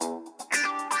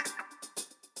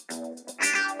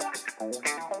Welcome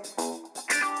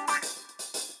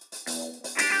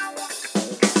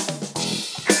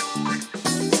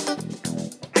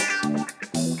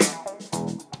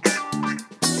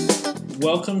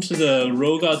to the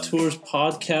Rogue Tours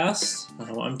podcast.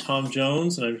 I'm Tom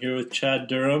Jones, and I'm here with Chad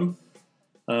Durham.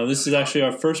 This is actually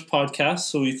our first podcast,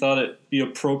 so we thought it'd be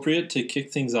appropriate to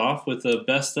kick things off with a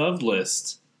best of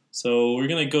list. So we're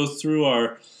going to go through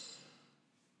our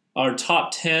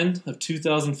top 10 of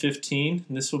 2015.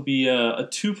 And this will be a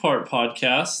two-part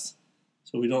podcast,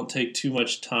 so we don't take too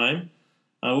much time.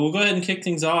 We'll go ahead and kick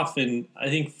things off, and I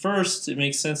think first it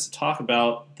makes sense to talk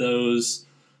about those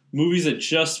movies that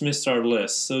just missed our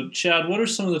list. So, Chad, what are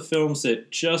some of the films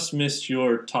that just missed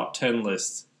your top 10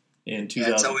 list in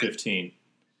 2015?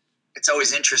 It's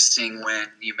always interesting when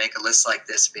you make a list like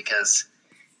this because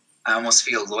I almost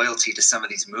feel loyalty to some of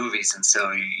these movies, and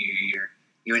so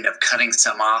you end up cutting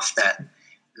some off that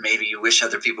maybe you wish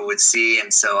other people would see,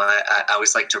 and so I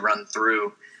always like to run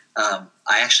through. I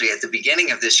actually, at the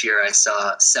beginning of this year, I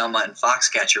saw Selma and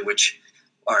Foxcatcher, which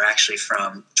are actually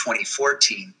from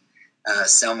 2014.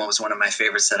 Selma was one of my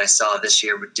favorites that I saw this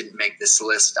year, but didn't make this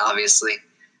list, obviously.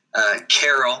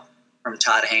 Carol from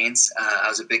Todd Haynes. I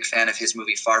was a big fan of his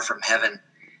movie Far From Heaven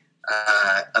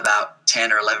about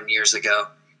 10 or 11 years ago,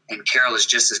 and Carol is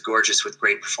just as gorgeous with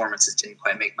great performances. Didn't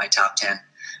quite make my top 10.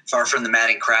 Far From the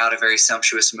Madding Crowd, a very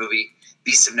sumptuous movie.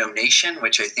 Beasts of No Nation,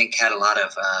 which I think had a lot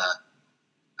of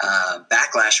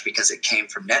backlash because it came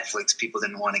from Netflix. People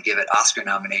didn't want to give it Oscar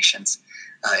nominations.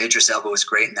 Idris Elba was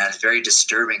great in that. It's a very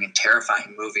disturbing and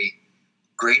terrifying movie.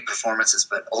 Great performances,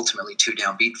 but ultimately too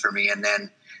downbeat for me. And then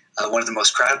one of the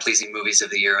most crowd-pleasing movies of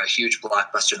the year, a huge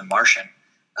blockbuster, The Martian,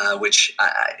 which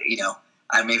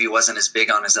I maybe wasn't as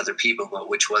big on as other people, but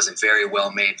which was a very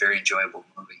well-made, very enjoyable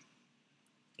movie.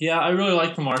 Yeah, I really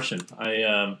like The Martian.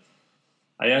 I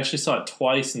actually saw it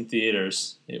twice in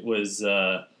theaters. It was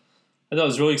I thought it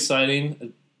was really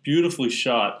exciting, beautifully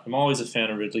shot. I'm always a fan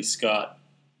of Ridley Scott.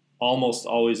 Almost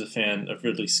always a fan of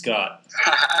Ridley Scott.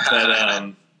 But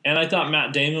and I thought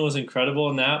Matt Damon was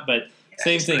incredible in that, but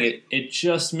same thing, it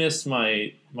just missed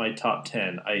my top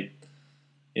 10. I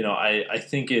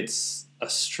think it's a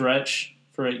stretch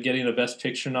for it getting a Best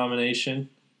Picture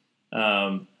nomination.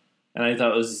 And I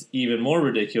thought it was even more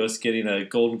ridiculous getting a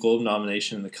Golden Globe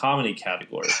nomination in the comedy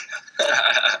category.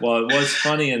 Well, it was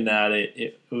funny in that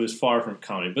it was far from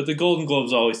comedy, but the Golden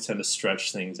Globes always tend to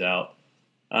stretch things out.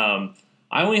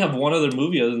 I only have one other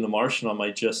movie other than The Martian on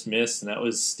my just missed, and that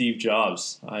was Steve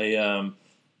Jobs.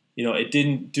 It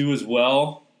didn't do as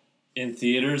well in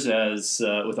theaters as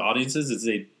with audiences as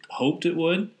they hoped it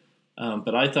would,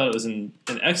 but I thought it was an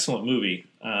excellent movie.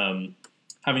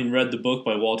 Having read the book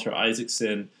by Walter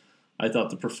Isaacson, I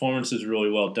thought the performance was really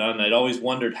well done. I'd always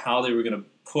wondered how they were going to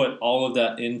put all of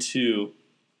that into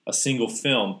a single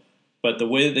film, but the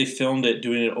way that they filmed it,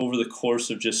 doing it over the course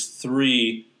of just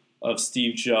 3 of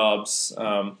Steve Jobs'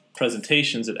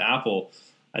 presentations at Apple,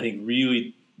 I think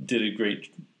really did a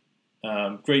great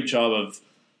job of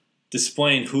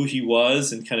displaying who he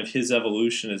was and kind of his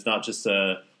evolution as not just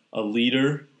a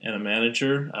leader and a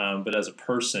manager, but as a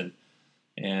person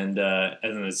and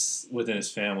as within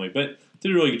his family. But did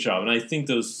a really good job, and I think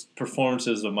those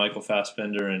performances of Michael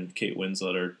Fassbender and Kate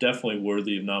Winslet are definitely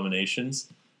worthy of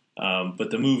nominations.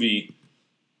 But the movie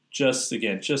just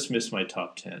missed my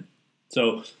top 10.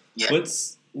 So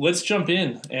let's jump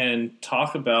in and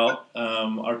talk about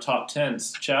our top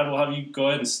 10s. Chad, we'll have you go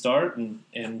ahead and start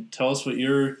and tell us what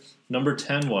your number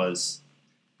 10 was.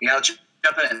 Yeah, I'll jump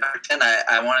in at number 10.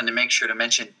 I wanted to make sure to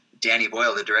mention Danny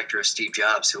Boyle, the director of Steve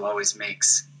Jobs, who always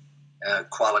makes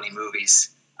quality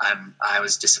movies. I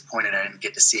was disappointed I didn't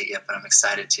get to see it yet, but I'm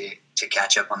excited to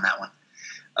catch up on that one.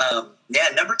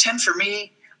 Number 10 for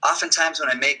me, oftentimes when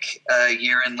I make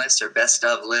year-end lists or best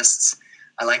of lists,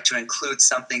 I like to include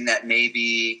something that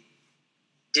maybe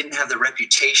didn't have the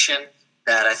reputation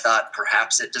that I thought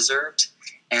perhaps it deserved.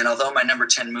 And although my number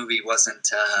 10 movie wasn't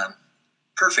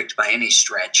perfect by any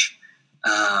stretch,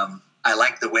 I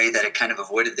like the way that it kind of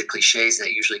avoided the cliches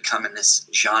that usually come in this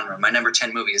genre. My number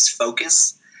 10 movie is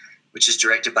Focus, which is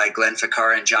directed by Glenn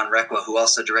Ficarra and John Requa, who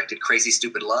also directed Crazy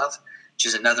Stupid Love, which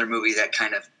is another movie that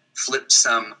kind of flipped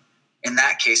some, in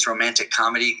that case, romantic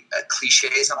comedy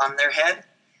cliches on their head.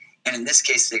 And in this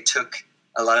case, they took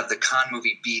a lot of the con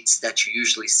movie beats that you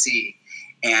usually see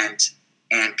and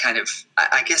kind of,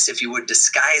 I guess if you would,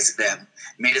 disguise them,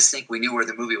 made us think we knew where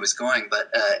the movie was going, but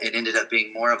it ended up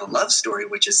being more of a love story,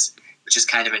 which is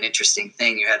kind of an interesting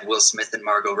thing. You had Will Smith and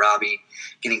Margot Robbie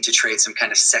getting to trade some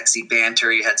kind of sexy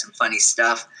banter. You had some funny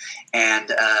stuff.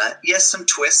 And yes, some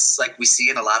twists like we see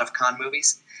in a lot of con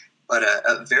movies, but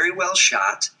a very well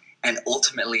shot and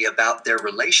ultimately about their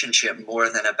relationship more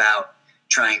than about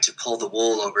trying to pull the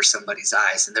wool over somebody's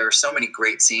eyes. And there are so many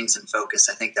great scenes in Focus.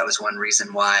 I think that was one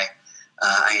reason why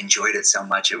I enjoyed it so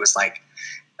much. It was like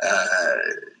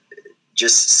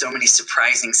just so many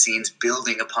surprising scenes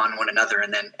building upon one another,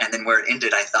 and then where it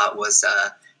ended, I thought was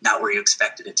not where you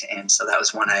expected it to end. So that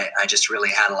was one I just really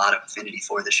had a lot of affinity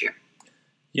for this year.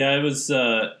 Yeah, it was.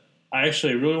 I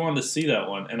actually really wanted to see that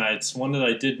one, and it's one that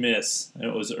I did miss. And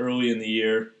it was early in the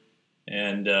year,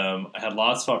 and I had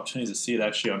lots of opportunities to see it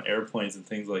actually on airplanes and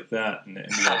things like that. And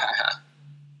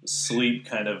sleep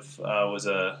kind of was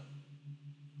a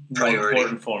more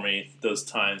important for me those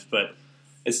times, but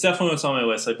it's definitely what's on my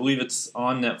list. I believe it's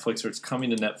on Netflix, or it's coming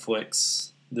to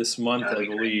Netflix this month, I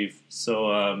believe. Great.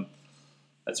 So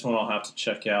that's one I'll have to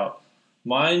check out.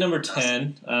 My number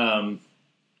 10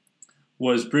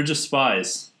 was Bridge of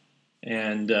Spies.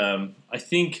 And I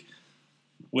think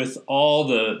with all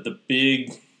the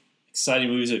big, exciting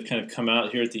movies that have kind of come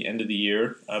out here at the end of the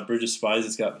year, Bridge of Spies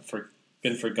has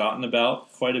been forgotten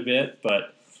about quite a bit,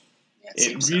 but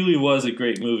it really was a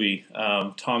great movie.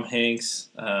 Tom Hanks,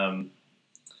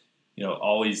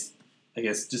 always, I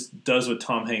guess, just does what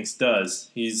Tom Hanks does.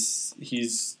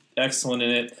 He's excellent in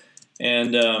it,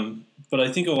 and but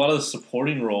I think a lot of the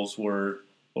supporting roles were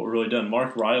really done.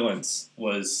 Mark Rylance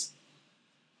was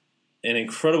an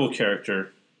incredible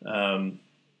character, and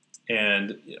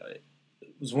it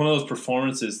was one of those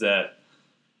performances that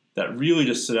really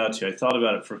just stood out to you. I thought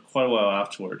about it for quite a while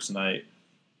afterwards, and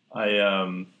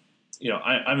I'm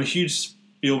a huge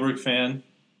Spielberg fan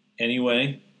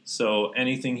anyway. So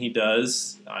anything he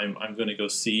does, I'm going to go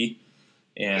see,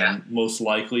 and most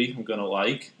likely I'm going to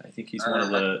like. I think he's one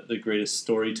of the greatest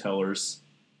storytellers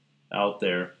out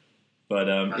there. But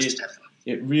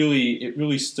it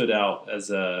really stood out as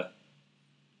a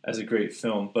great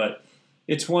film. But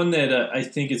it's one that I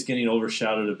think is getting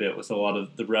overshadowed a bit with a lot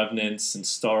of The Revenants and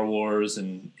Star Wars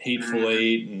and Hateful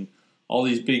Eight and all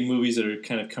these big movies that are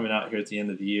kind of coming out here at the end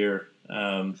of the year.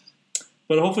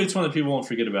 But hopefully it's one that people won't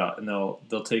forget about, and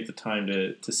they'll take the time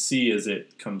to see as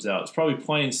it comes out. It's probably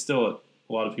playing still at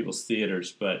a lot of people's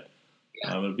theaters, but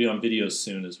it'll be on videos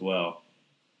soon as well.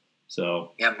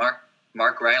 So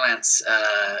Mark Rylance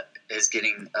is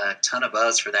getting a ton of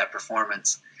buzz for that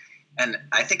performance, and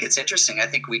I think it's interesting. I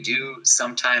think we do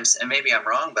sometimes, and maybe I'm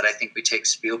wrong, but I think we take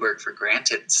Spielberg for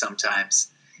granted sometimes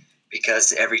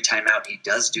because every time out he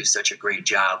does do such a great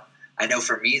job. I know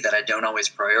for me that I don't always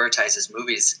prioritize his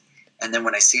movies. And then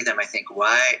when I see them, I think,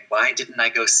 why didn't I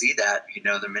go see that,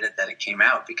 the minute that it came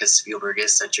out? Because Spielberg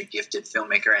is such a gifted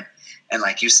filmmaker and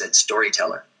like you said,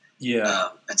 storyteller. Yeah.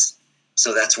 And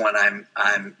so that's one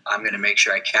I'm going to make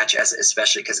sure I catch,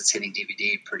 especially because it's hitting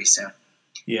DVD pretty soon.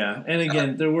 Yeah. And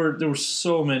again, there were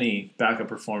so many backup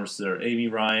performances there. Amy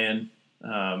Ryan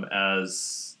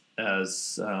as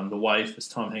the wife, as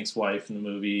Tom Hanks' wife in the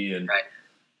movie, and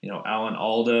Alan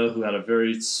Alda, who had a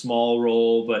very small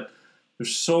role, but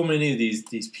there's so many of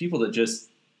these people that just,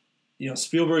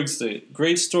 Spielberg's a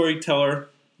great storyteller.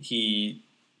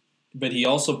 But he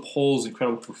also pulls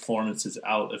incredible performances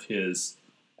out of his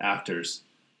actors.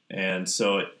 And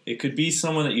so it could be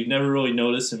someone that you've never really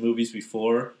noticed in movies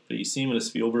before, but you see him in a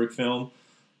Spielberg film,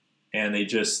 and they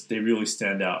really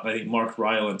stand out. I think Mark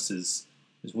Rylance is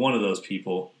one of those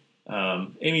people.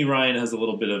 Amy Ryan has a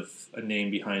little bit of a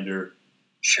name behind her,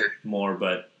 sure, more,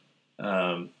 but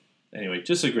anyway,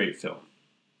 just a great film.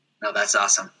 No, that's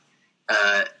awesome.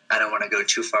 I don't want to go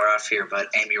too far off here, but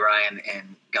Amy Ryan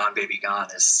in Gone Baby Gone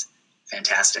is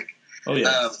fantastic. Oh,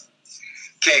 yeah.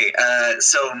 Okay,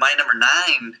 so my number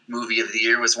 9 movie of the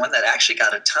year was one that actually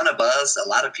got a ton of buzz. A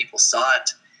lot of people saw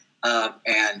it,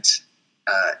 and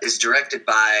is directed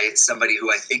by somebody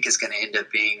who I think is going to end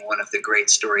up being one of the great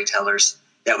storytellers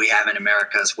that we have in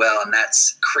America as well, and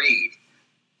that's Creed,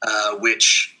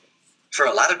 which for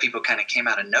a lot of people kind of came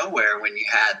out of nowhere when you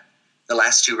had the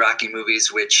last 2 Rocky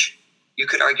movies, which you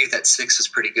could argue that 6 was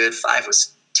pretty good, 5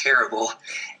 was terrible,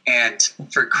 and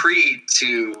for Creed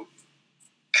to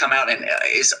come out and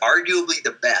is arguably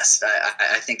the best,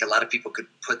 I think a lot of people could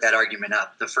put that argument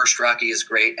up. The first Rocky is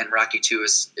great, and Rocky 2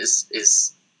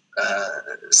 is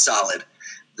solid.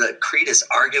 The Creed is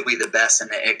arguably the best, and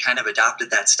it kind of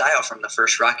adopted that style from the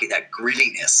first Rocky, that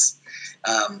grittiness,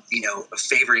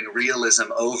 favoring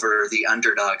realism over the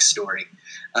underdog story.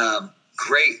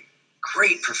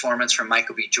 Great performance from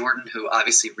Michael B. Jordan, who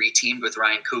obviously reteamed with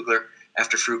Ryan Coogler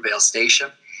after Fruitvale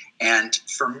Station. And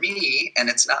for me, and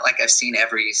it's not like I've seen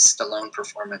every Stallone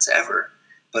performance ever,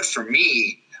 but for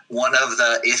me, one of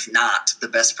the, if not the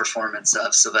best performance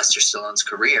of Sylvester Stallone's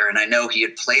career. And I know he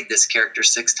had played this character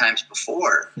 6 times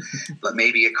before, but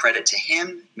maybe a credit to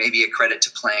him, maybe a credit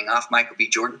to playing off Michael B.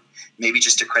 Jordan, maybe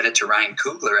just a credit to Ryan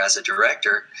Coogler as a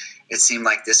director. It seemed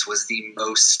like this was the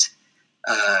most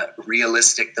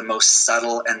realistic, the most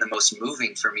subtle, and the most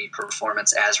moving for me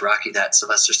performance as Rocky that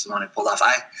Sylvester Stallone had pulled off.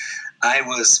 I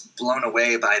was blown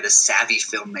away by the savvy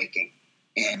filmmaking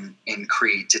in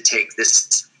Creed to take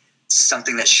this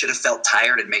something that should have felt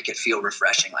tired and make it feel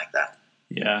refreshing like that.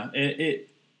 Yeah,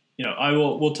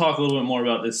 we'll talk a little bit more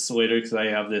about this later because I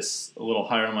have this a little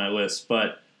higher on my list,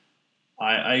 but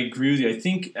I agree with you. I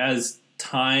think as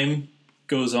time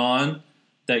goes on,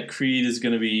 that Creed is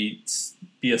going to be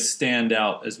a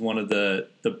standout as one of the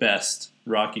best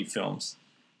Rocky films.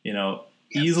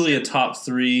 Easily a top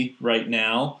 3 right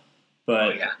now,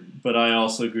 but I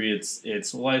also agree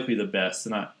it's likely the best.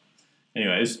 And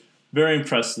anyways, very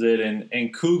impressed with it.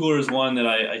 And Coogler is one that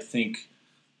I think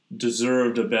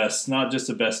deserved a best, not just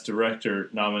a best director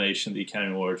nomination at the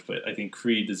Academy Awards, but I think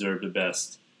Creed deserved a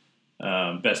best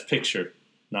picture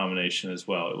nomination as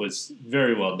well. It was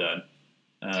very well done.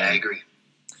 I agree.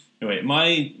 Anyway,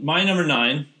 my number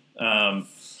 9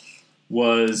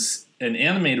 was an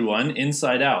animated one,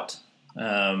 Inside Out.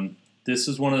 This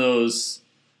was one of those,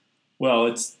 well,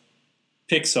 it's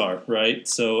Pixar, right?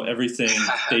 So everything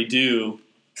they do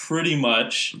pretty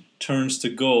much turns to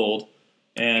gold.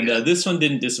 And this one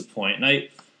didn't disappoint. And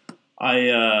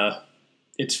I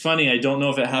it's funny, I don't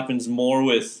know if it happens more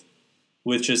with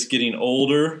just getting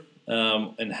older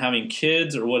and having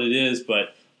kids or what it is,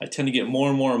 but I tend to get more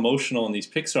and more emotional in these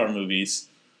Pixar movies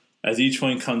as each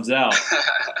one comes out.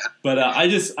 But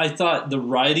I thought the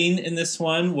writing in this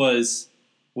one was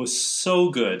so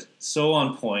good, so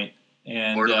on point,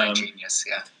 and borderline genius.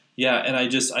 Yeah. Yeah, and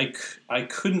I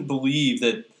couldn't believe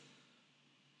that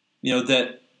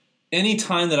that any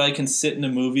time that I can sit in a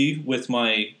movie with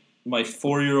my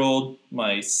 4-year-old,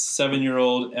 my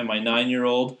 7-year-old, and my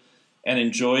 9-year-old and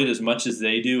enjoy it as much as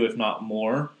they do, if not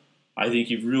more, I think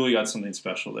you've really got something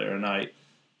special there. And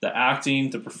the acting,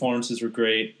 the performances were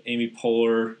great. Amy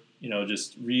Poehler,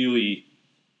 just really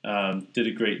did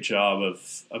a great job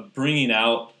of bringing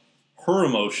out her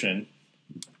emotion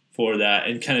for that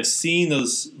and kind of seeing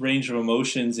those range of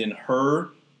emotions in her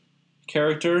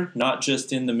character, not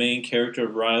just in the main character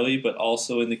of Riley, but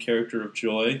also in the character of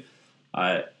Joy.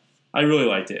 I really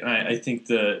liked it, and I think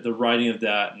the writing of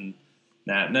that and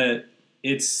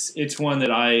it's one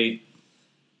that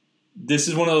this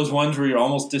is one of those ones where you're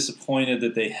almost disappointed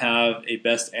that they have a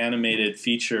Best Animated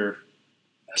Feature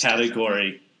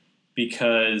category,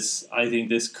 because I think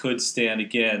this could stand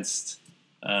against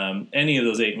any of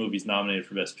those 8 movies nominated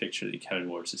for Best Picture at the Academy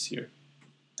Awards this year.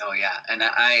 Oh yeah, and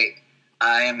I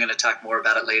am going to talk more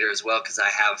about it later as well because I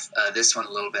have this one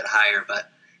a little bit higher,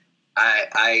 but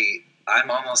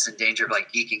I'm almost in danger of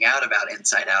geeking out about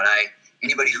Inside Out.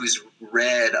 Anybody who's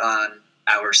read on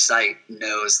our site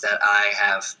knows that I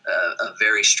have a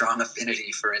very strong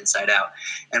affinity for Inside Out.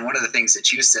 And one of the things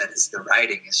that you said is the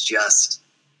writing is just,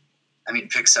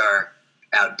 Pixar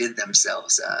outdid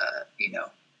themselves.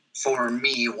 For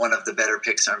me, one of the better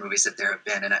Pixar movies that there have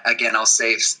been. And again, I'll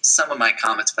save some of my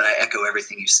comments, but I echo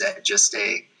everything you said. Just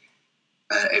a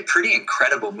pretty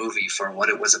incredible movie for what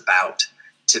it was about,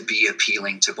 to be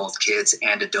appealing to both kids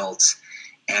and adults,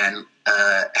 and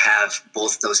have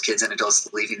both those kids and adults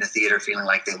leaving the theater feeling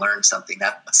like they learned something.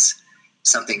 That's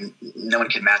something no one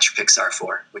can match Pixar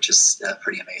for, which is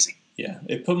pretty amazing. Yeah,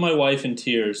 it put my wife in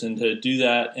tears, and to do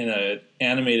that in an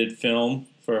animated film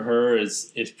for her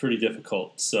is pretty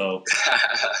difficult. So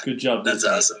good job. That's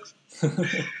awesome.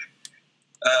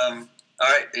 All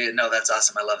right. No, that's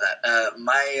awesome. I love that.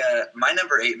 My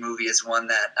number 8 movie is one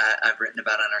that I've written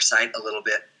about on our site a little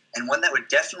bit, and one that would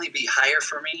definitely be higher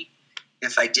for me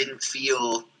if I didn't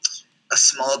feel a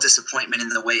small disappointment in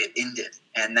the way it ended.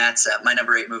 And that's my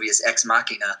number 8 movie is Ex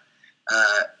Machina,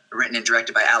 written and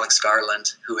directed by Alex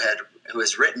Garland, who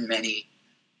has written many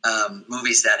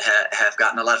movies that have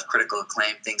gotten a lot of critical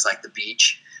acclaim, things like The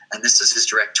Beach. And this was his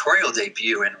directorial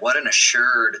debut, and what an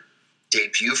assured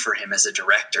debut for him as a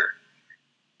director.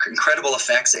 Incredible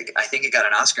effects. I think it got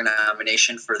an Oscar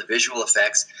nomination for the visual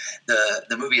effects.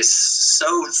 The movie is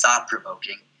so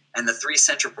thought-provoking, and the 3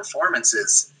 central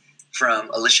performances from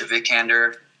Alicia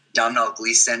Vikander, Domhnall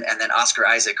Gleeson, and then Oscar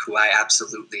Isaac, who I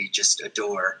absolutely just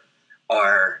adore,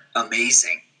 are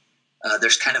amazing.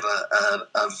 There's kind of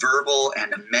a verbal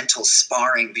and a mental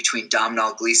sparring between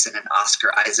Domhnall Gleeson and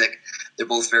Oscar Isaac. They're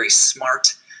both very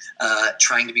smart,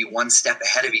 trying to be one step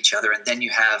ahead of each other. And then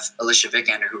you have Alicia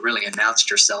Vikander, who really announced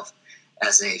herself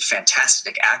as a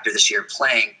fantastic actor this year,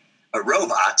 playing a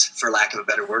robot, for lack of a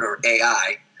better word, or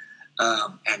AI,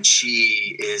 and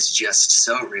she is just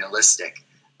so realistic.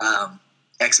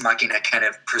 Ex Machina kind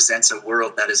of presents a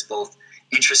world that is both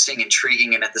interesting,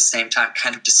 intriguing, and at the same time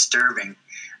kind of disturbing.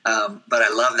 But I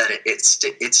love that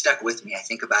it stuck with me. I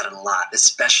think about it a lot,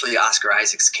 especially Oscar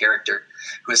Isaac's character,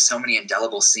 who has so many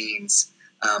indelible scenes.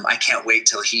 I can't wait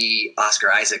till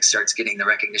Oscar Isaac, starts getting the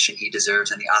recognition he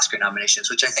deserves and the Oscar nominations,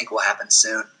 which I think will happen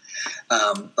soon.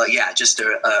 But yeah, just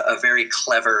a very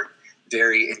clever,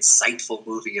 very insightful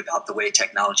movie about the way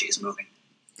technology is moving.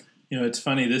 It's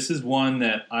funny. This is one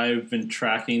that I've been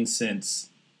tracking since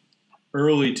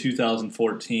early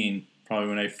 2014, probably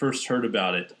when I first heard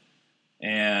about it.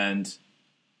 And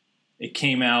it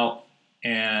came out,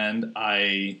 and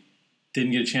I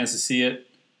didn't get a chance to see it.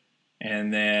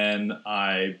 And then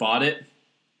I bought it,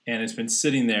 and it's been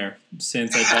sitting there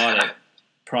since I bought it,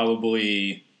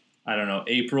 probably, I don't know,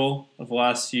 April of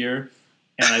last year.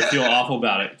 And I feel awful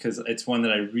about it because it's one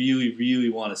that I really, really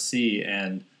want to see.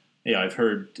 And yeah, I've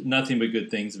heard nothing but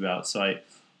good things about. So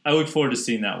I look forward to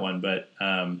seeing that one. But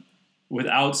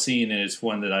without seeing it, it's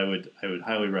one that I would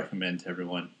highly recommend to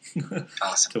everyone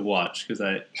awesome. to watch because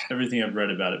everything I've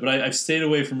read about it. But I've stayed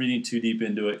away from reading too deep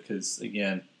into it because,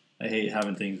 again, I hate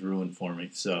having things ruined for me.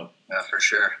 So yeah, for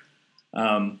sure.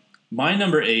 My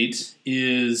number 8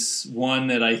 is one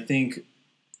that I think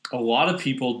a lot of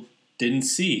people didn't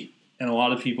see and a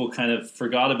lot of people kind of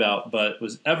forgot about, but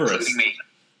was Everest. Including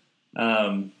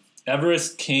me.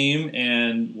 Everest came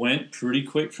and went pretty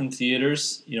quick from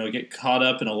theaters. Get caught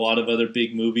up in a lot of other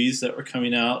big movies that were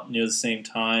coming out near the same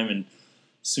time and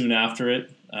soon after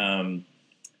it.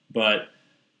 But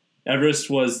Everest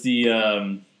was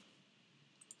the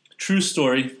true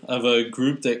story of a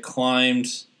group that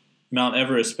climbed Mount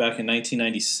Everest back in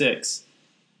 1996.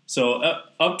 So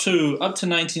up to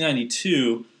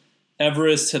 1992,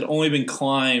 Everest had only been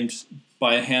climbed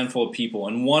by a handful of people,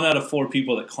 and 1 out of 4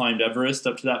 people that climbed Everest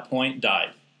up to that point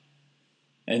died.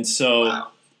 And so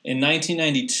wow. In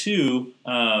 1992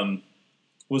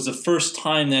 was the first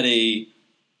time that a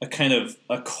kind of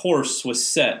a course was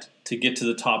set to get to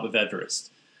the top of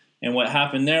Everest. And what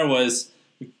happened there was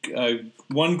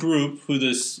one group who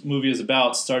this movie is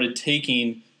about started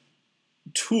taking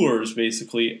tours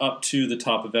basically up to the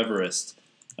top of Everest.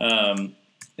 And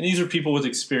these are people with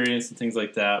experience and things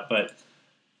like that. But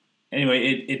anyway,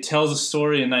 it tells a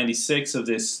story in '96 of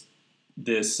this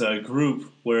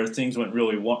group where things went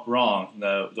really wrong.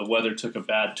 The weather took a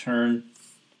bad turn.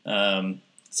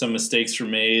 Some mistakes were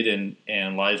made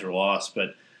and lives were lost.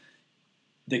 But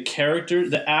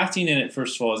the acting in it,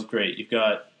 first of all, is great. You've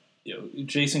got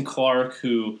Jason Clarke,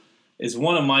 who is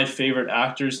one of my favorite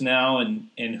actors now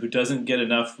and who doesn't get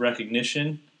enough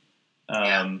recognition.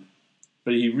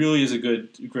 But he really is a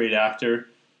great actor.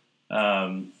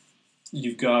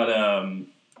 You've got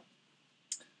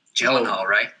Gyllenhaal,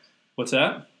 right? What's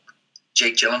that?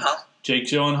 Jake Gyllenhaal. Jake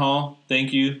Gyllenhaal.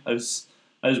 Thank you. I was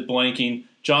blanking.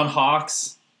 John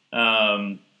Hawkes.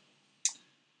 Josh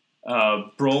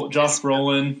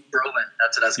Brolin. Brolin.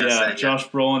 That's what I was going to say. Josh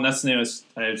Brolin. That's the name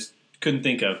I couldn't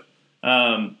think of.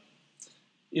 And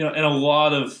a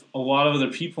lot of other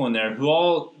people in there who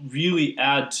all really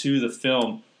add to the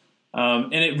film.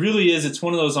 And it really is. It's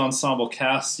one of those ensemble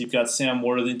casts. You've got Sam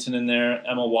Worthington in there,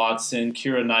 Emma Watson,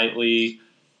 Keira Knightley.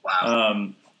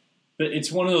 Wow. But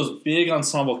it's one of those big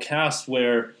ensemble casts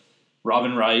where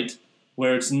Robin Wright,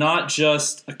 where it's not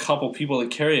just a couple people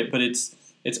that carry it, but it's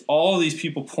all of these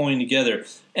people pulling together.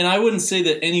 And I wouldn't say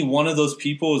that any one of those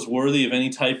people is worthy of any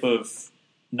type of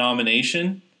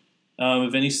nomination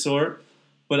of any sort.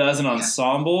 But as an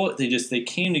ensemble, they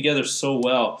came together so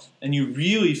well, and you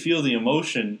really feel the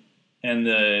emotion and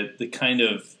the kind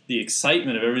of the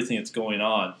excitement of everything that's going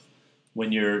on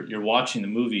when you're watching the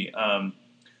movie.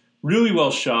 Really well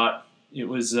shot. It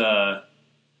was one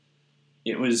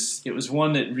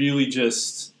that really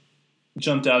just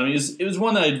jumped out at me. It was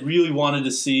one that I really wanted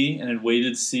to see and had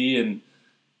waited to see, and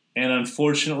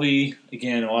unfortunately,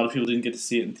 again, a lot of people didn't get to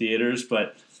see it in theaters,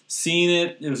 but seeing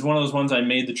it was one of those ones I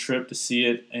made the trip to see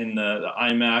it in the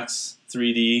IMAX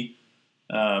 3D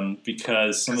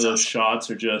because some of those shots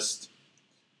are just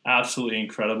absolutely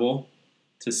incredible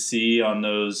to see on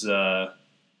those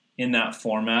in that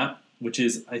format, which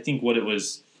is, I think, what it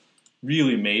was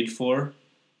really made for.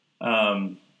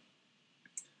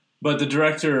 But the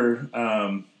director,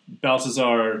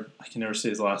 Balthazar, I can never say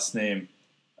his last name,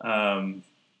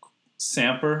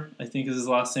 Samper, I think is his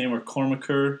last name, or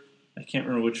Cormaker. I can't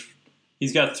remember which.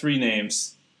 He's got 3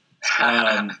 names.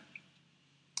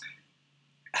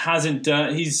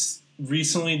 He's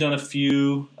recently done a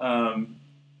few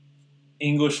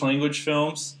English language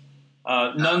films.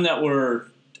 None that were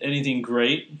anything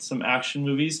great, some action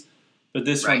movies, but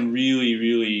this Right. one really,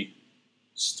 really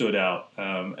stood out.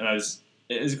 And I was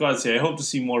glad to say, I hope to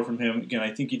see more from him. Again,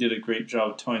 I think he did a great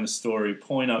job of telling the story,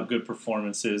 pulling out good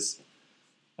performances.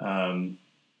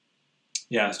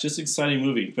 It's just an exciting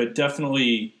movie, but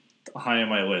definitely high on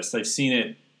my list. I've seen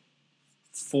it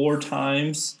 4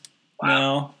 times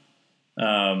now.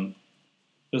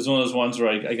 It was one of those ones where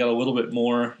I got a little bit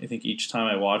more, I think, each time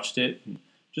I watched it. And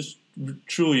just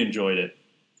truly enjoyed it.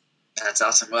 That's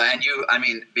awesome. Well, and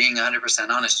being 100%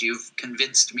 honest, you've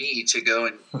convinced me to go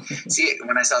and see it.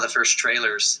 When I saw the first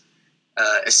trailers,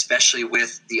 especially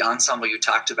with the ensemble you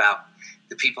talked about,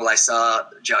 the people I saw,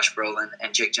 Josh Brolin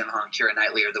and Jake Gyllenhaal and Keira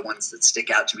Knightley, are the ones that stick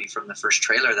out to me from the first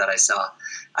trailer that I saw.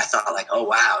 I thought, like, oh,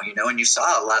 wow, and you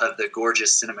saw a lot of the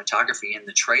gorgeous cinematography in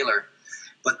the trailer.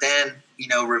 But then,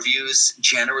 reviews,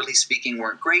 generally speaking,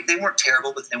 weren't great. They weren't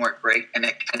terrible, but they weren't great, and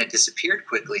it kind of disappeared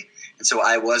quickly. And so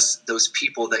I was those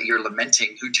people that you're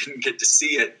lamenting who didn't get to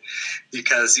see it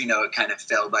because, it kind of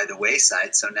fell by the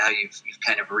wayside. So now you've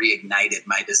kind of reignited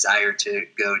my desire to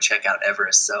go check out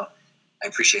Everest. So I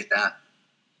appreciate that.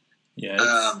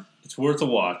 Yeah, it's worth a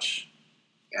watch.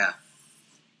 Yeah.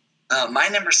 My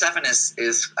number 7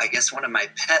 is I guess one of my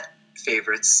pet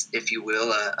favorites, if you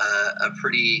will, a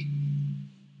pretty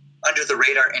under the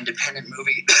radar independent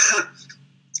movie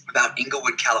about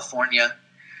Inglewood, California,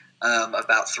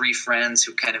 about 3 friends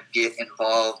who kind of get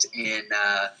involved in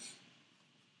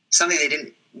something they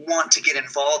didn't want to get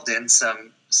involved in,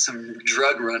 some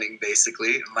drug running,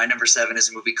 basically. My number 7 is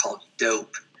a movie called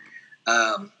Dope,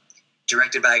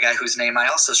 directed by a guy whose name I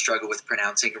also struggle with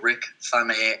pronouncing, Rick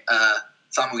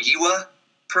Famuyiwa,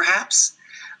 perhaps.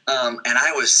 And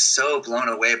I was so blown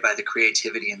away by the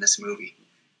creativity in this movie.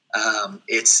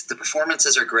 The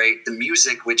performances are great. The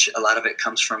music, which a lot of it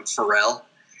comes from Pharrell,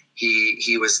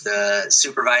 he was the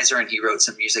supervisor and he wrote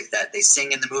some music that they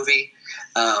sing in the movie.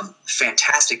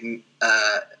 Fantastic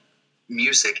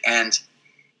music, and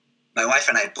my wife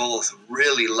and I both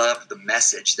really loved the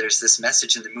message. There's this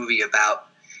message in the movie about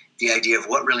the idea of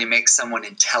what really makes someone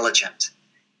intelligent,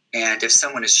 and if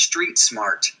someone is street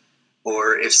smart,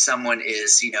 or if someone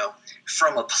is,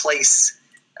 from a place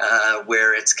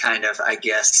where it's kind of, I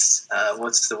guess,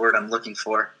 what's the word I'm looking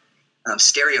for?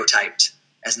 Stereotyped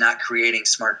as not creating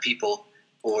smart people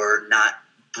or not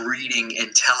breeding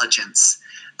intelligence.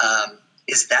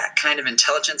 Is that kind of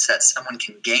intelligence that someone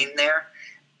can gain there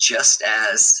just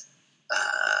as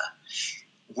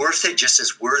worth it, just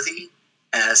as worthy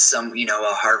as some, a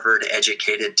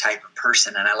Harvard-educated type of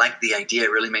person? And I like the idea.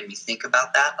 It really made me think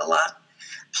about that a lot.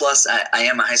 Plus, I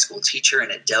am a high school teacher,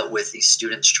 and it dealt with these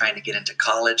students trying to get into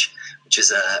college, which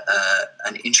is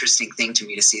an interesting thing to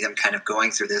me to see them kind of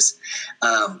going through this.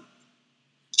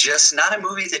 Just not a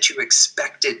movie that you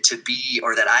expected to be,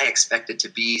 or that I expected to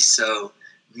be, so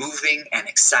moving and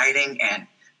exciting and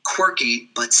quirky,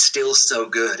 but still so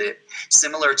good.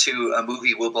 Similar to a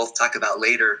movie we'll both talk about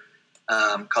later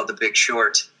called The Big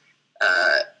Short.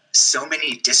 So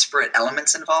many disparate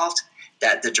elements involved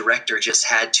that the director just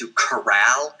had to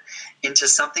corral into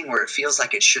something where it feels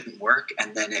like it shouldn't work,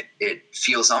 and then it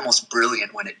feels almost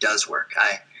brilliant when it does work.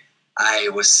 I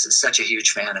was such a huge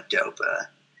fan of Dope.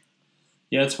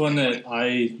 Yeah, it's one that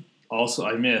I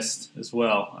missed as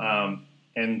well.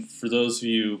 And for those of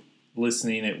you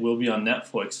listening, it will be on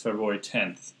Netflix February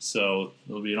 10th, so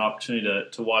there'll be an opportunity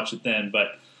to watch it then.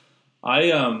 But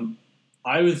I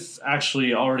was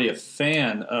actually already a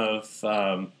fan of,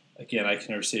 again, I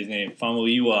can never say his name,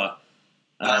 Famuyiwa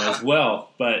as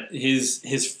well. But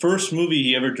his first movie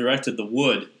he ever directed, The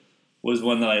Wood, was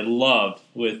one that I loved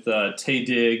with Taye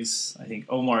Diggs, I think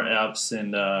Omar Epps,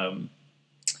 and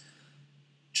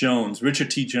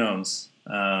Richard T. Jones.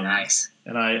 Nice.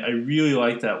 And I really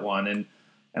liked that one.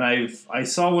 And I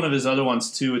saw one of his other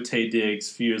ones too with Taye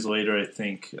Diggs a few years later, I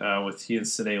think, with he and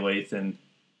Sidney Lathan,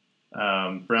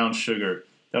 Brown Sugar.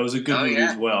 That was a good movie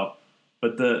as well.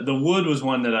 But the Wood was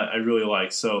one that I really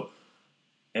liked. So,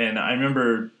 and I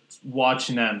remember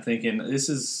watching that and thinking,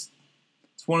 it's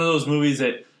one of those movies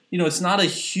that, it's not a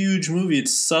huge movie.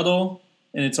 It's subtle,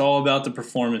 and it's all about the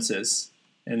performances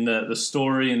and the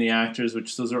story and the actors,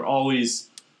 which those are always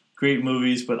great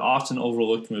movies, but often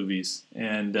overlooked movies.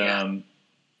 And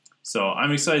so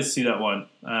I'm excited to see that one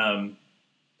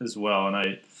as well. And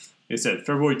like I said,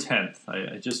 February 10th.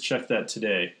 I just checked that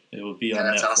today. It will be on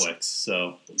Netflix. Awesome.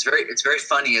 So it's very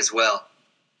funny as well.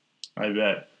 I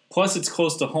bet. Plus, it's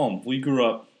close to home. We grew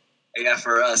up,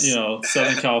 for us,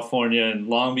 Southern California and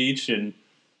Long Beach, and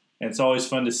it's always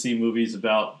fun to see movies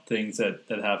about things that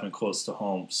happen close to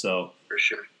home. So for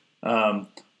sure.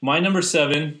 My number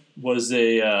 7 was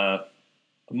a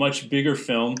much bigger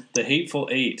film, The Hateful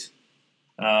Eight.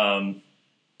 Um,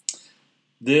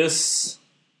 this,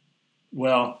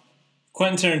 well,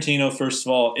 Quentin Tarantino. First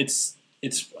of all, it's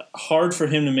hard for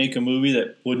him to make a movie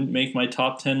that wouldn't make my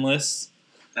top 10 lists.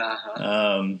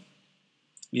 Uh-huh.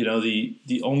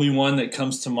 The only one that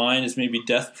comes to mind is maybe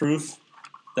Death Proof.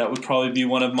 That would probably be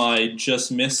one of my just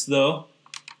missed, though,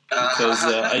 because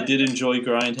I did enjoy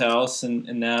Grindhouse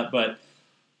and that. But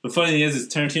the funny thing is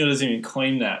Tarantino doesn't even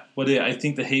claim that. I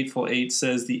think The Hateful Eight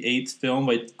says the 8th film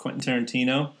by Quentin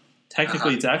Tarantino.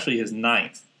 Technically, It's actually his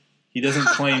 9th. He doesn't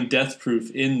claim Death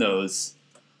Proof in those,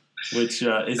 which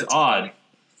is That's odd. Funny.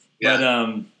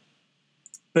 Yeah.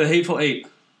 But Hateful Eight,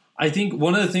 I think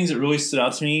one of the things that really stood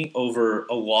out to me over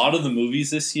a lot of the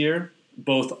movies this year,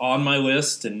 both on my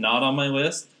list and not on my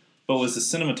list, but was the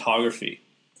cinematography.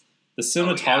 The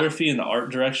cinematography and the art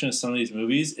direction of some of these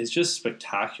movies is just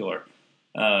spectacular.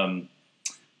 But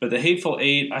The Hateful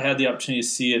Eight, I had the opportunity to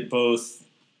see it both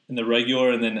in the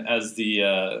regular and then as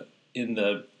in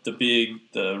the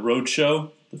road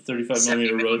show, the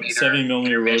 70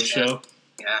 millimeter road show,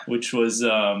 which was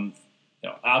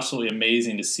absolutely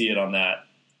amazing to see it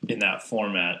in that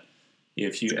format.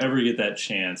 If you ever get that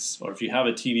chance, or if you have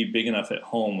a TV big enough at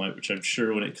home, which I'm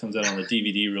sure when it comes out on the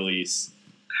DVD release,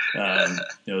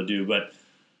 do. But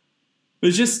it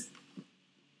was just,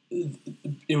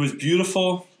 it was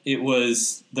beautiful.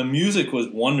 The music was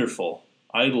wonderful.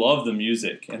 I love the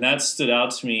music, and that stood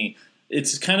out to me.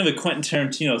 It's kind of a Quentin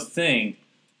Tarantino thing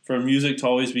for music to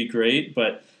always be great,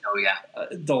 but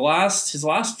his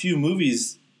last few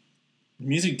movies,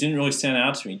 music didn't really stand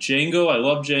out to me. Django, I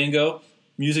love Django.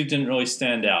 Music didn't really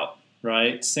stand out,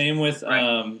 right? Same with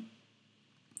Inglourious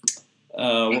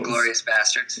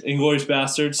Basterds. Inglourious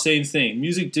Basterds, same thing.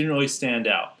 Music didn't really stand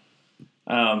out.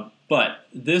 But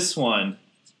this one,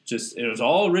 it was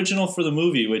all original for the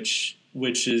movie, which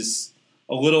is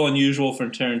a little unusual for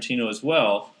Tarantino as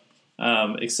well,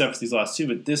 except for these last two.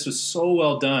 But this was so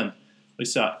well done. We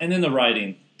saw, and then the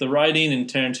writing. The writing in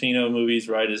Tarantino movies,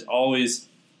 right, is always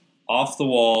off the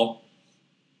wall,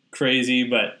 crazy,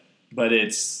 but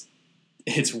it's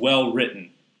well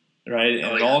written, right?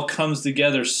 And it all comes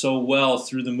together so well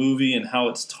through the movie and how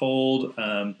it's told.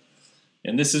 And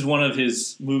this is one of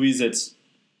his movies that's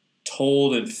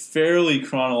told in fairly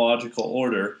chronological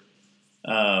order,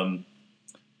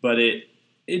 but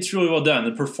it's really well done.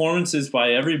 The performances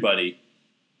by everybody,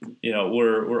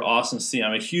 were awesome to see.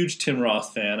 I'm a huge Tim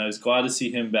Roth fan. I was glad to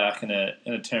see him back in a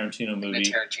Tarantino movie. In a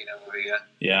Tarantino movie,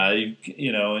 yeah. Yeah,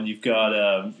 and you've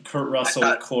got Kurt Russell,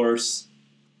 of course.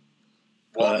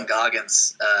 Walton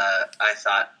Goggins, I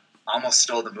thought, almost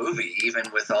stole the movie, even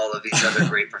with all of these other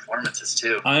great performances,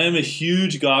 too. I am a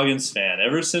huge Goggins fan.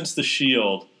 Ever since The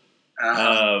Shield,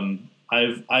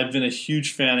 I've been a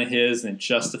huge fan of his and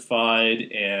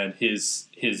Justified and his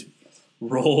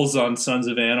roles on Sons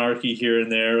of Anarchy here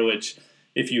and there, which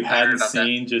if you hadn't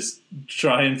seen, just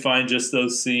try and find just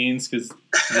those scenes because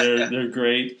they're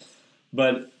great.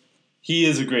 But he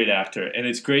is a great actor, and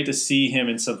it's great to see him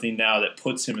in something now that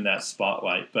puts him in that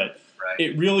spotlight. But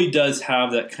it really does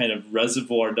have that kind of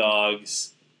Reservoir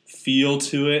Dogs feel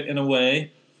to it in a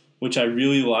way, which I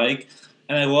really like.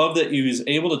 And I love that he was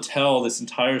able to tell this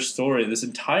entire story, this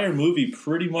entire movie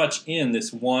pretty much in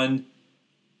this one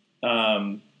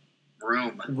room,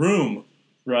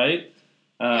 right?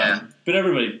 But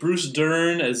everybody, Bruce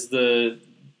Dern as the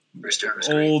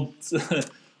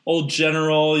old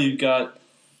general. You've got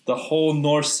the whole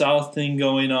North-South thing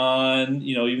going on,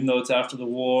 even though it's after the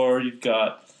war. You've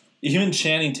got even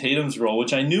Channing Tatum's role,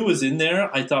 which I knew was in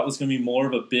there. I thought was going to be more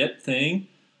of a bit thing.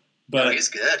 But he's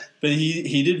good. But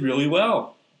he did really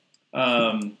well.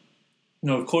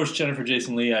 Of course, Jennifer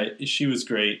Jason Leigh, she was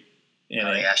great.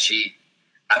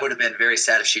 I would have been very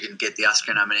sad if she didn't get the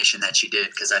Oscar nomination that she did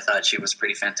because I thought she was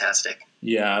pretty fantastic.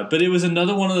 Yeah, but it was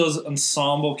another one of those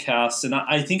ensemble casts, and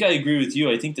I think I agree with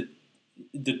you. I think that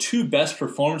the two best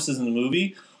performances in the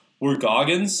movie were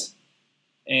Goggins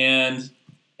and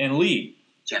Lee.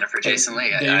 Jennifer Jason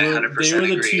Leigh. They were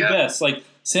the two best. Like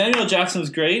Samuel Jackson was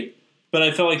great, but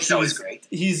I felt like he's always great.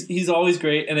 He's always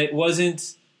great, and it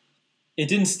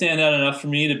didn't stand out enough for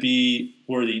me to be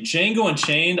worthy. Django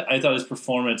Unchained, I thought his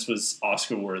performance was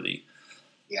Oscar worthy.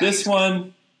 Yeah, this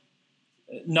one,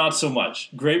 not so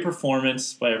much. Great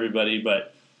performance by everybody,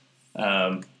 but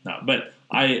no. But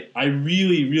I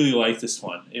really, really liked this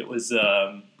one. It was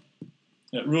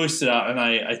it really stood out, and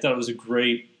I thought it was a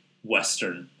great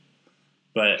Western,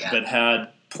 but had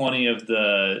plenty of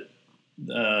the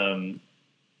the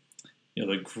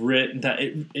grit. That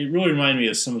it really reminded me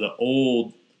of some of the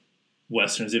old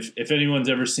Westerns. If anyone's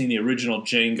ever seen the original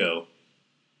Django,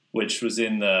 which was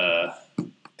in the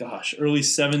early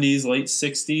 70s, late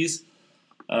 60s,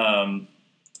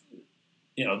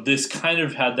 this kind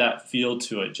of had that feel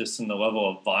to it, just in the level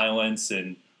of violence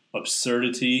and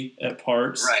absurdity at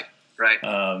parts. Right.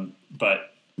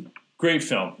 But great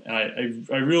film.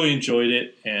 I really enjoyed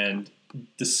it, and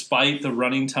despite the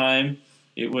running time,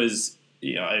 it was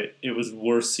it was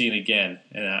worth seeing again.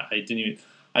 And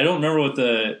I don't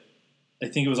remember I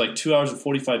think it was like 2 hours and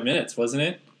 45 minutes, wasn't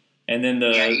it? And then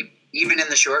even in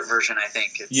the short version, I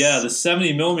think it's the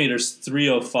 70 millimeters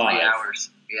 305. 3 hours.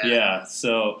 Yeah.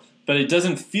 So, but it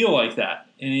doesn't feel like that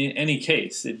in any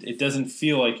case. It doesn't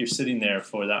feel like you're sitting there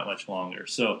for that much longer.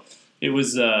 So it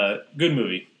was a good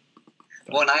movie.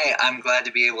 Well, and I'm glad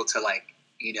to be able to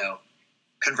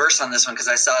converse on this one because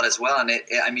I saw it as well, and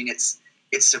it's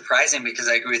surprising because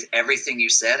I agree with everything you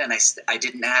said, and I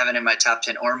didn't have it in my top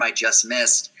 10 or my just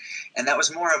missed, and that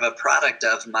was more of a product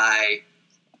of my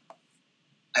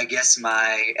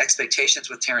expectations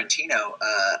with Tarantino.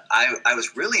 I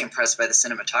was really impressed by the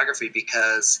cinematography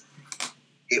because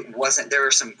there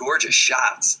were some gorgeous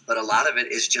shots, but a lot of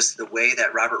it is just the way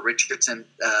that Robert Richardson,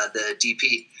 the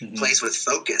DP, plays with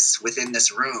focus within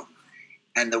this room,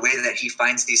 and the way that he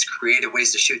finds these creative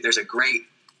ways to shoot. There's a great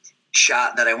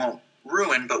shot that I won't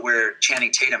ruin, but where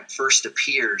Channing Tatum first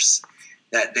appears,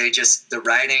 that the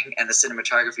writing and the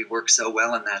cinematography work so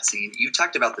well in that scene. You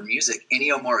talked about the music.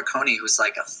 Ennio Morricone, who's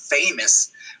like a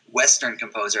famous Western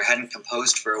composer, hadn't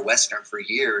composed for a Western for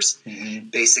years.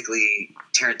 Basically,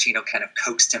 Tarantino kind of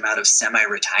coaxed him out of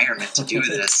semi-retirement to do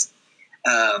this.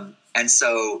 And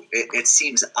so it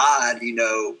seems odd,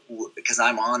 because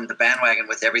I'm on the bandwagon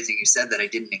with everything you said, that I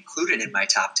didn't include it in my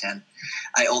top 10.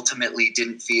 I ultimately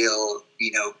didn't feel,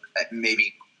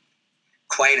 maybe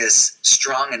quite as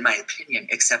strong in my opinion,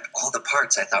 except all the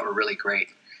parts I thought were really great.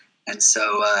 And so,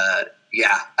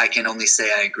 I can only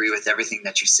say I agree with everything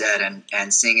that you said,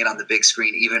 and seeing it on the big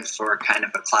screen, even for kind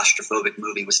of a claustrophobic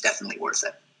movie, was definitely worth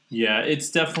it. Yeah, it's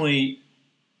definitely,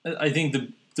 I think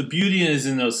the beauty is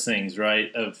in those things,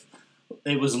 right?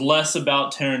 It was less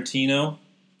about Tarantino,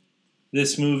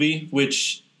 this movie,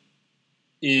 which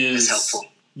is helpful.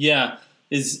 Yeah,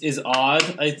 is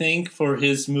odd, I think, for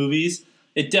his movies.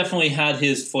 It definitely had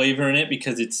his flavor in it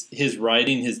because it's his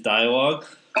writing, his dialogue.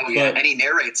 Oh, yeah, and he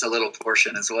narrates a little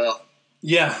portion as well.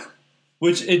 Yeah,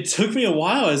 which it took me a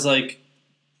while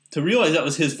to realize that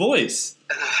was his voice.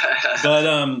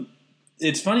 But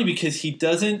it's funny because he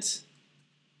doesn't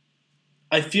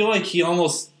 – I feel like he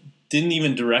almost didn't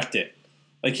even direct it.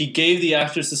 Like he gave the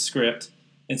actors the script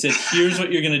and said, here's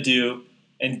what you're going to do,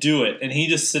 and do it. And he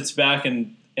just sits back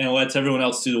and lets everyone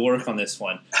else do the work on this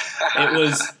one. It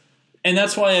was – and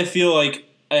that's why I feel like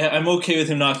I'm okay with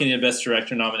him not getting a Best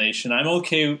Director nomination. I'm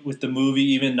okay with the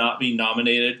movie even not being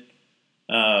nominated,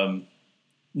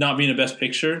 not being a Best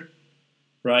Picture,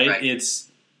 right?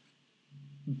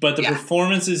 But the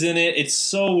performances in it, it's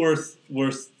so worth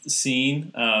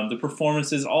seeing. The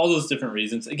performances, all those different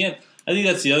reasons. Again, I think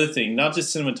that's the other thing, not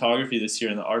just cinematography this year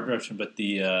in the art direction, but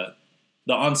the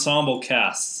ensemble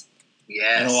casts.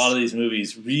 Yes. And a lot of these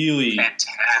movies really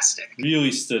fantastic,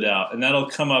 really stood out, and that'll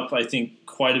come up, I think,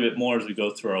 quite a bit more as we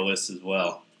go through our list as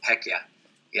well. Heck yeah.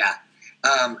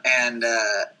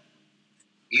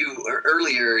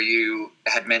 Earlier you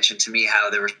had mentioned to me how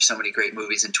there were so many great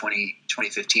movies in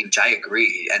 2015, which I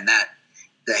agree, and that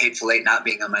The Hateful Eight not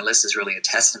being on my list is really a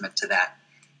testament to that.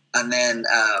 And then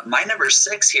my number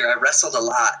 6 here, I wrestled a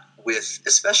lot with,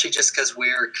 especially just because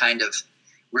we're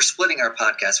splitting our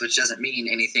podcast, which doesn't mean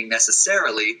anything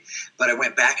necessarily, but I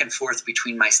went back and forth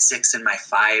between my 6 and my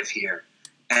 5 here.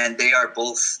 And they are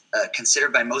both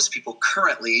considered by most people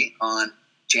currently on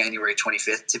January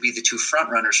 25th to be the two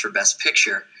frontrunners for Best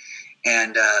Picture.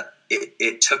 And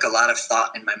it took a lot of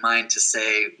thought in my mind to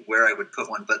say where I would put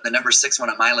one. But the number 6 one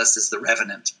on my list is The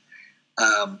Revenant,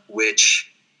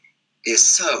 which is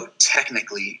so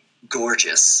technically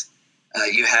gorgeous.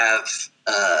 You have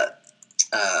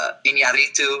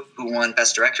Iñárritu, who won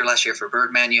Best Director last year for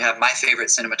Birdman. You have my favorite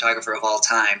cinematographer of all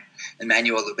time,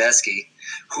 Emmanuel Lubezki,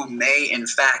 who may, in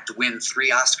fact, win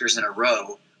 3 Oscars in a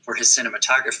row for his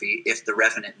cinematography if The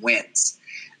Revenant wins.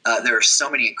 There are so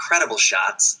many incredible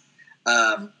shots.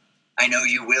 I know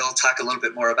you will talk a little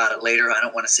bit more about it later. I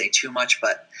don't want to say too much,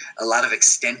 but a lot of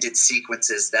extended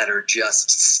sequences that are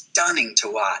just stunning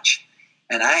to watch.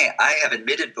 And I have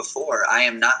admitted before, I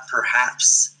am not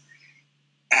perhaps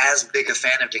as big a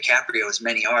fan of DiCaprio as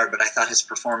many are, but I thought his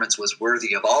performance was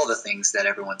worthy of all the things that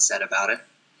everyone said about it.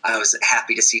 I was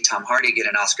happy to see Tom Hardy get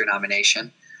an Oscar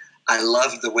nomination. I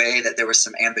loved the way that there was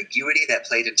some ambiguity that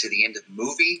played into the end of the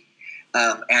movie.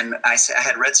 And I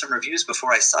had read some reviews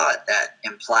before I saw it that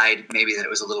implied maybe that it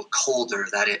was a little colder,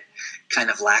 that it kind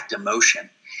of lacked emotion.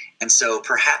 And so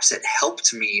perhaps it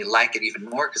helped me like it even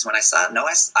more, because when I saw it,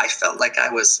 I felt like I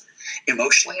was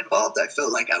emotionally involved. I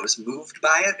felt like I was moved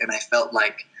by it, and I felt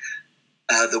like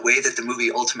the way that the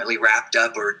movie ultimately wrapped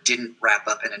up, or didn't wrap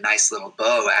up in a nice little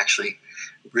bow, actually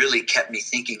really kept me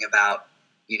thinking about,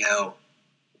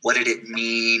 what did it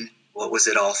mean? What was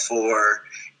it all for?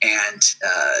 And,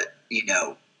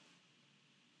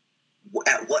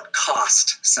 at what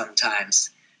cost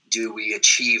sometimes do we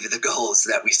achieve the goals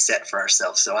that we set for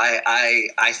ourselves? So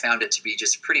I found it to be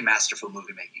just pretty masterful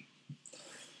movie making.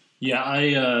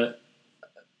 Yeah,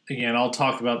 again, I'll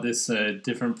talk about this at a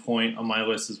different point on my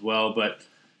list as well, but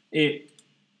it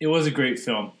was a great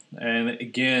film. And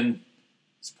again,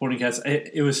 supporting cast.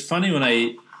 It was funny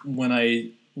when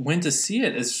I went to see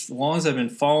it. As long as I've been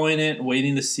following it,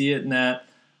 waiting to see it, and that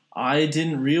I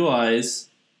didn't realize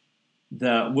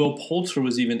that Will Poulter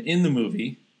was even in the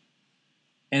movie.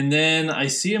 And then I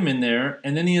see him in there,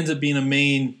 and then he ends up being a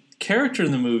main character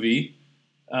in the movie,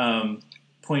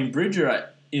 playing Bridger. I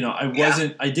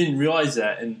didn't realize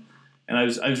that, and I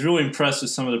was really impressed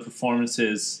with some of the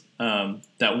performances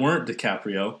that weren't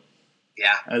DiCaprio,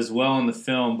 as well in the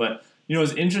film. But it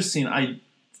was interesting. I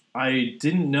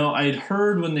didn't know. I had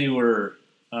heard when they were,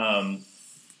 after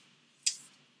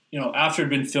it had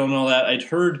been filmed and all that, I'd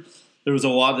heard there was a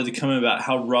lot that had come about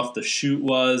how rough the shoot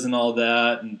was and all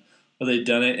that, and how they'd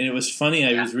done it. And it was funny.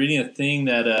 I was reading a thing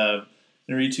that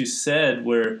Inarritu said,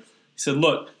 where he said,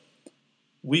 "Look,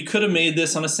 we could have made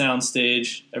this on a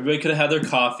soundstage. Everybody could have had their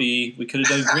coffee. We could have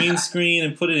done green screen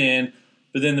and put it in,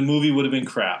 but then the movie would have been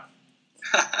crap."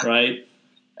 Right?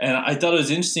 And I thought it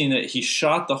was interesting that he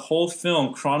shot the whole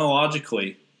film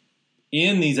chronologically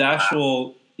in these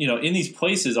actual, in these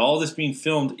places, all this being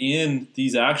filmed in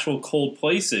these actual cold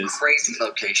places. Crazy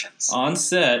locations. On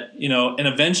set, and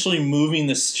eventually moving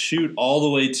the shoot all the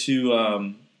way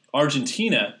to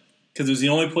Argentina, because it was the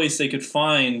only place they could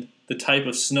find the type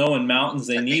of snow and mountains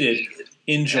they needed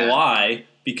in July,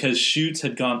 because shoots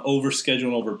had gone over schedule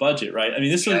and over budget, right? I mean,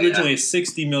 this was originally a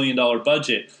 $60 million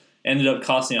budget, ended up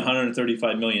costing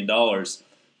 $135 million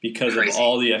because of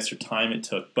all the extra time it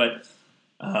took. But,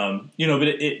 but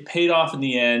it paid off in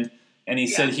the end, and he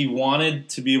said he wanted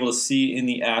to be able to see in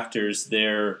the actors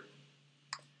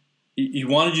he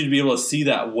wanted you to be able to see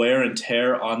that wear and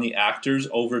tear on the actors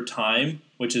over time,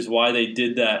 which is why they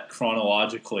did that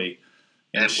chronologically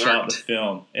and shot the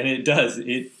film. And it does.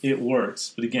 It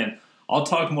works. But again, I'll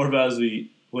talk more about it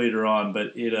later on,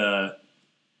 but it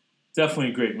definitely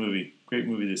a great movie. Great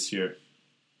movie this year.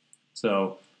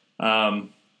 So,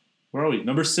 where are we?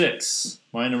 Number 6.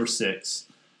 My number 6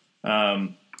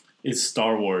 is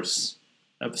Star Wars,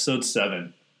 Episode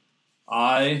 7.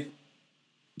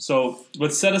 So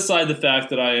let's set aside the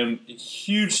fact that I am a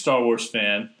huge Star Wars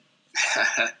fan.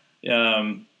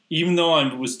 Even though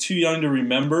I was too young to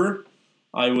remember,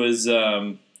 I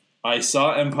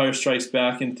saw Empire Strikes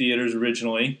Back in theaters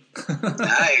originally.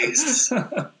 Nice.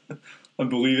 I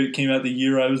believe it came out the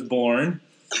year I was born.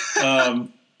 But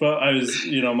I was,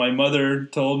 my mother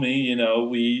told me,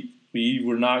 we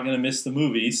were not going to miss the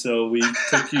movie, so we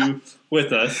took you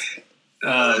with us.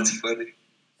 That's funny.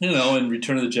 And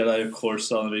Return of the Jedi, of course,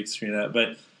 saw on the big screen of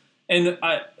that.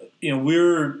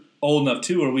 We're old enough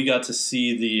too, where we got to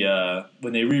see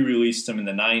when they re-released them in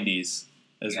the 90s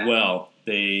as well.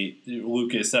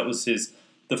 Lucas, that was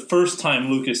the first time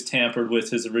Lucas tampered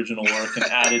with his original work and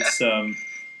added some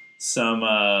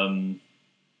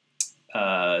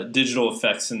digital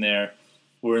effects in there.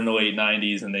 We're in the late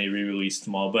 90s and they re-released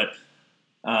them all. But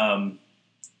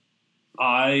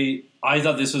I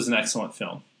thought this was an excellent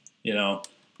film.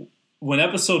 When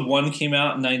Episode 1 came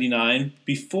out in 99,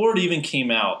 before it even came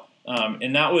out,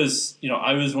 and that was,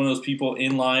 I was one of those people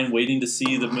in line waiting to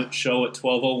see the show at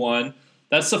 12:01.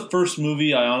 That's the first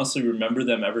movie I honestly remember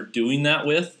them ever doing that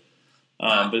with.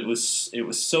 But it was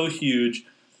so huge.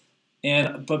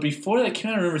 But before that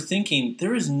came out, I remember thinking,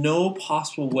 there is no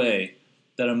possible way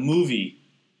that a movie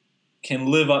can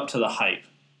live up to the hype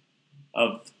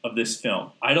of this film.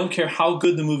 I don't care how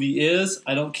good the movie is.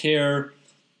 I don't care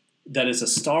that it's a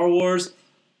Star Wars.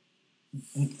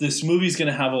 This movie's going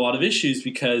to have a lot of issues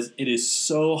because it is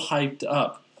so hyped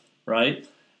up, right?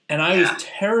 And I was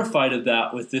terrified of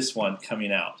that with this one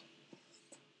coming out.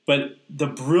 But the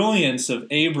brilliance of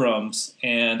Abrams,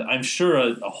 and I'm sure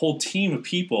a whole team of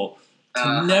people,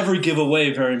 to never give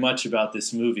away very much about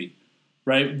this movie,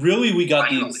 right? Really,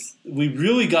 we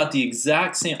really got the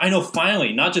exact same. I know,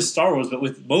 finally, not just Star Wars, but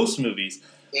with most movies.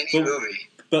 Any movie.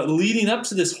 But leading up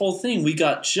to this whole thing, we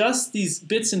got just these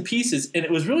bits and pieces, and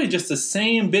it was really just the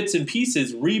same bits and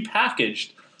pieces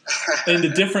repackaged into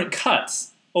different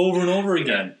cuts over and over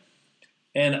again.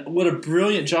 And what a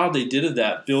brilliant job they did of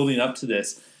that, building up to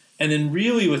this. And then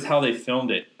really with how they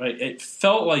filmed it, right? It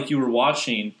felt like you were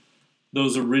watching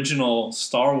those original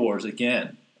Star Wars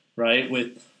again, right?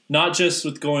 With not just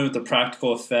with going with the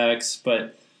practical effects,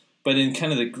 but in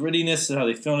kind of the grittiness of how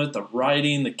they filmed it, the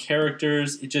writing, the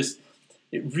characters. It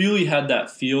really had that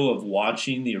feel of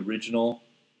watching the original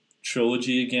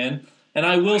trilogy again. And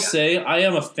I will say, I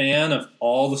am a fan of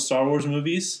all the Star Wars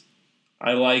movies.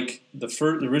 I like the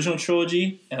original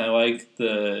trilogy, and I like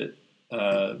the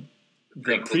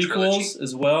prequels trilogy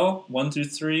as well, 1 through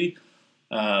 3.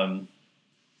 I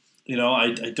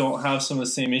don't have some of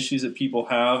the same issues that people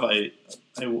have.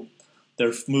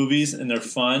 They're movies and they're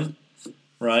fun,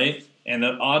 right? And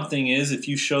the odd thing is, if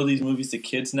you show these movies to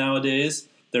kids nowadays,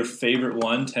 their favorite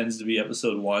one tends to be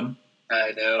Episode 1.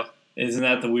 I know. Isn't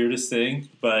that the weirdest thing?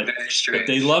 But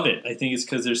they love it. I think it's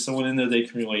because there's someone in there they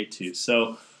can relate to.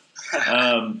 So,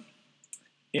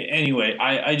 anyway,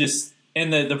 I just...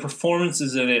 And the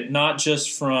performances in it, not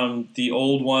just from the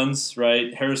old ones,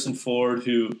 right? Harrison Ford,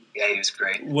 who... Yeah, he was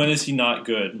great. When is he not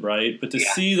good, right? But to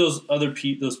see those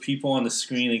those people on the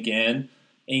screen again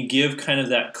and give kind of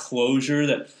that closure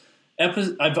that...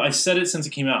 I've said it since it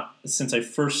came out, since I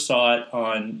first saw it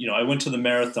on... I went to the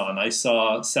marathon.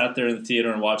 Sat there in the theater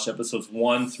and watched episodes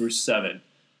 1 through 7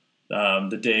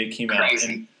 the day it came out.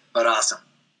 Crazy, but awesome.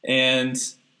 And...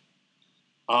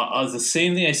 the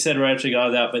same thing I said right after I got out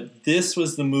of that, but this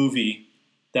was the movie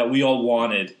that we all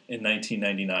wanted in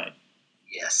 1999.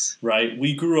 Yes. Right?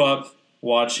 We grew up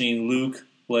watching Luke,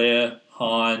 Leia,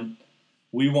 Han.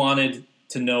 We wanted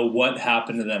to know what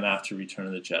happened to them after Return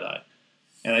of the Jedi.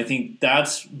 And I think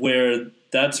that's where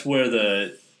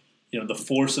the the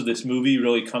force of this movie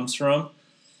really comes from.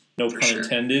 No pun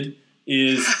intended.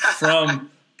 Is from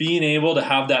being able to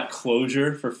have that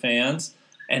closure for fans,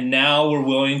 and now we're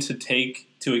willing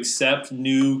to accept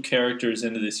new characters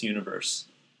into this universe,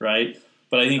 right?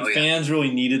 But I think fans really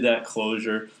needed that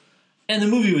closure. And the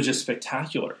movie was just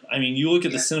spectacular. I mean, you look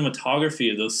at the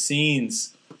cinematography of those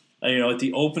scenes, at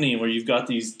the opening where you've got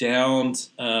these downed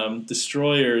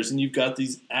destroyers and you've got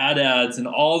these AT-ATs and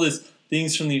all these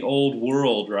things from the old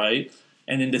world, right?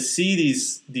 And then to see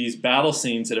these battle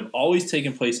scenes that have always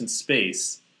taken place in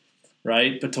space,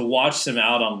 right? But to watch them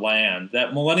out on land,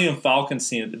 that Millennium Falcon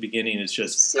scene at the beginning is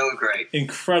just so great,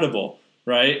 incredible,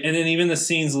 right? And then even the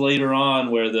scenes later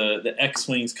on where the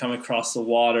X-wings come across the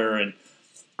water, and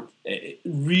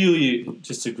really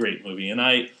just a great movie. And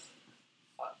I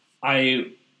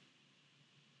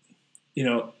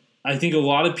think a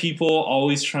lot of people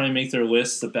always try and make their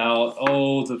lists about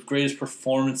the greatest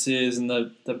performances and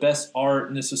the best art,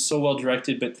 and this was so well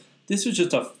directed, but this was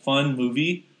just a fun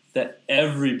movie that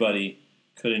everybody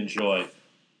could enjoy.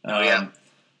 But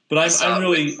I'm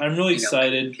really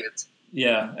excited.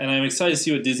 Yeah, and I'm excited to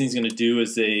see what Disney's going to do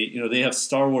as they have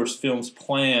Star Wars films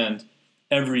planned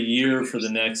every year for the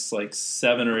next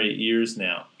 7 or 8 years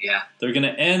now. Yeah. They're going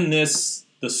to end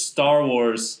the Star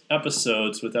Wars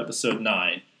episodes with Episode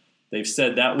 9. They've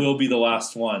said that will be the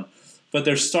last one. But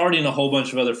they're starting a whole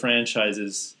bunch of other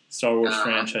franchises, Star Wars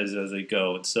franchises, as they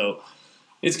go. And so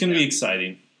it's going to be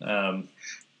exciting.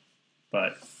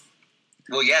 But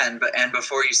and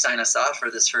before you sign us off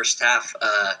for this first half,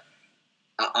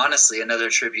 honestly, another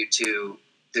tribute to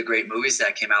the great movies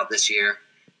that came out this year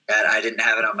that I didn't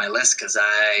have it on my list because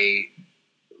I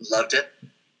loved it.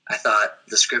 I thought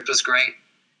the script was great.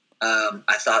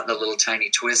 I thought the little tiny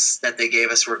twists that they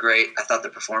gave us were great. I thought the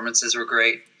performances were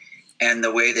great. And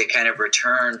the way they kind of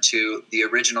returned to the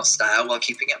original style while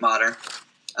keeping it modern,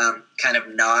 kind of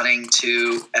nodding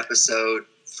to Episode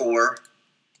 4,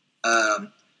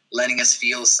 letting us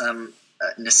feel some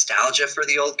nostalgia for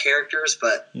the old characters,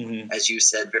 but as you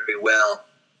said very well,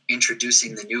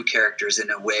 introducing the new characters in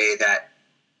a way that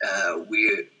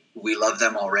we love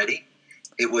them already.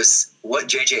 It was what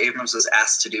J.J. Abrams was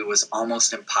asked to do was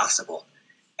almost impossible,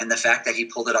 and the fact that he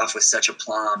pulled it off with such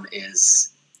aplomb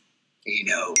is,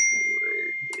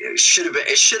 it should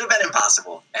have been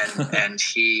impossible, and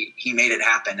he made it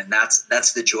happen, and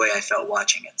that's the joy I felt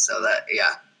watching it. So that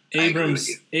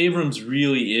Abrams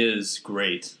really is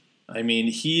great. I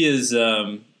mean, he is,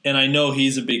 and I know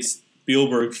he's a big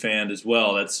Spielberg fan as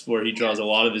well. That's where he draws a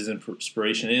lot of his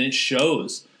inspiration, and it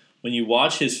shows when you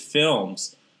watch his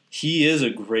films. He is a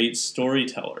great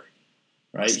storyteller,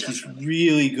 right? He's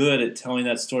really good at telling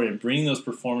that story and bringing those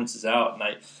performances out.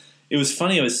 And it was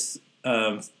funny. I was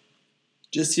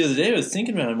just the other day. I was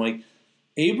thinking about it. I'm like,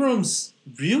 Abrams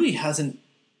really hasn't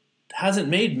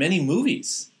made many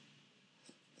movies.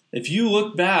 If you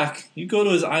look back, you go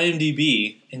to his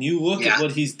IMDb and you look at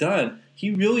what he's done.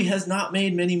 He really has not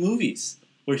made many movies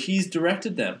where he's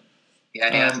directed them.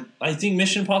 Yeah. I think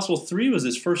Mission Impossible 3 was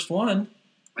his first one.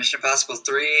 Mission Impossible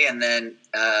 3, and then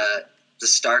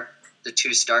the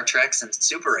two Star Treks and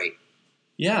Super 8.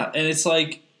 Yeah, and it's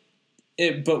like,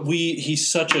 he's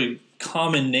such a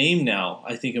common name now,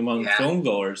 I think, among film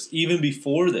goers, even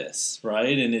before this,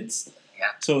 right? And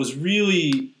so it was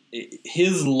really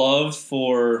his love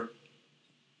for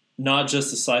not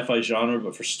just the sci-fi genre,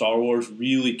 but for Star Wars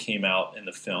really came out in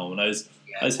the film, and I was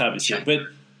happy to see it. But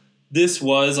this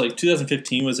was,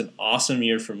 2015 was an awesome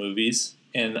year for movies,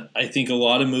 and I think a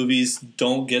lot of movies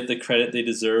don't get the credit they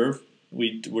deserve.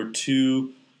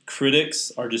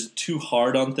 Critics are just too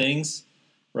hard on things,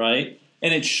 right?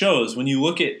 And it shows when you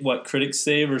look at what critics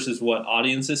say versus what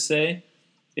audiences say.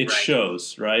 It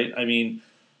shows, right? I mean,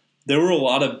 there were a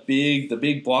lot of the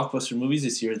big blockbuster movies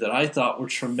this year that I thought were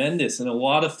tremendous and a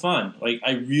lot of fun. Like,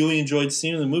 I really enjoyed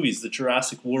seeing the movies, the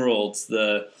Jurassic Worlds,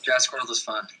 Jurassic World was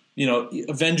fun.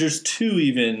 Avengers 2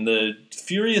 even, the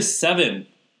Furious 7,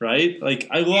 right? Like,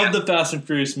 I love the Fast and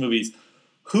Furious movies.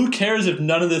 Who cares if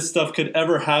none of this stuff could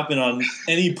ever happen on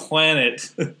any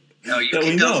planet? No, you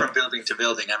can go from building to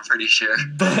building, I'm pretty sure.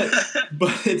 But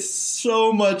it's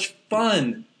so much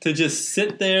fun to just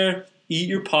sit there, eat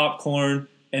your popcorn,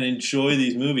 and enjoy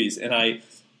these movies. And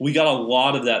we got a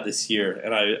lot of that this year,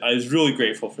 and I was really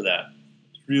grateful for that.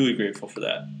 Really grateful for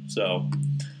that. So,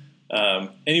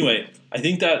 anyway, I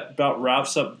think that about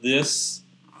wraps up this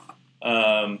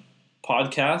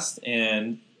podcast.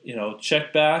 And,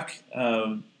 check back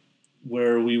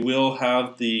where we will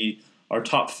have our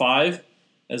top 5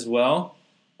 as well.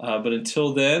 But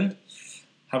until then,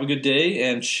 have a good day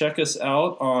and check us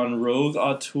out on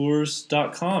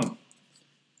rogueautours.com.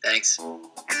 Thanks.